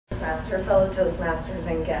Toastmaster, fellow Toastmasters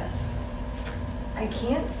and guests. I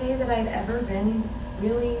can't say that I've ever been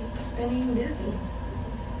really spinning dizzy.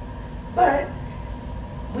 But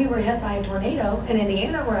we were hit by a tornado in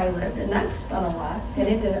Indiana where I lived, and that spun a lot. It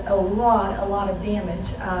did a lot of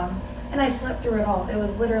damage. And I slept through it all. It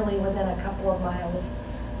was literally within a couple of miles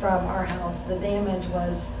from our house. The damage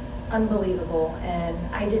was unbelievable, and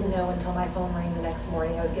I didn't know until my phone rang the next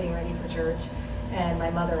morning. I was getting ready for church, and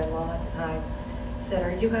my mother-in-law at the time said,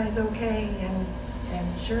 "Are you guys okay?"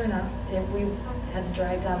 And sure enough, we had to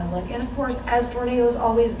drive down and look. And of course, as tornadoes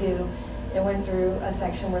always do, it went through a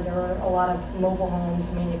section where there were a lot of mobile homes,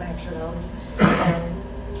 manufactured homes,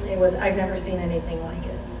 and I've never seen anything like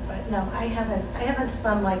it. But no, I haven't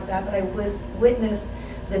spun like that, but I witnessed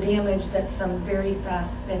the damage that some very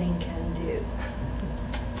fast spinning can do.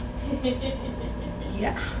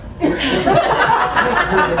 Yeah.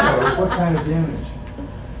 What kind of damage?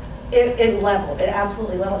 It leveled. It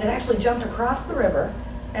absolutely leveled. It actually jumped across the river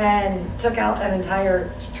and took out an entire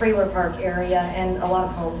trailer park area and a lot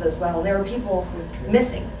of homes as well. There were people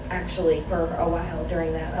missing, actually, for a while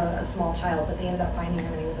during that, a small child, but they ended up finding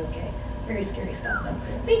him and he was okay. Very scary stuff, though.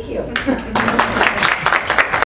 Thank you.